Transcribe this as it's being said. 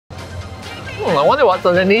I wonder what's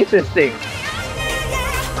underneath this thing.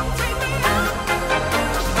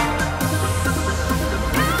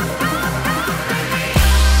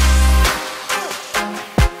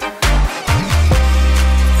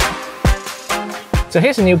 So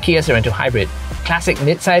here's a new Kia Sorento Hybrid. Classic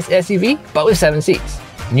mid-size SUV, but with 7 seats.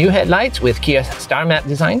 New headlights with Kia's star map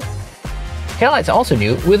design. Taillights are also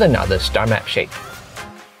new with another star map shape.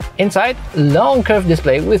 Inside, long curved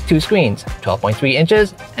display with 2 screens, 12.3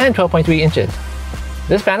 inches and 12.3 inches.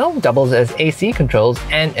 This panel doubles as AC controls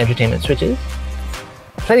and entertainment switches.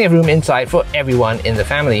 Plenty of room inside for everyone in the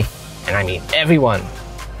family, and I mean everyone.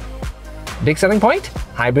 Big selling point?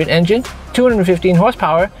 Hybrid engine, 215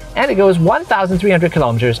 horsepower, and it goes 1,300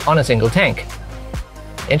 kilometers on a single tank.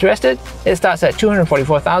 Interested? It starts at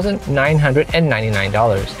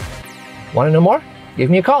 $244,999. Want to know more? Give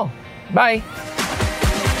me a call. Bye!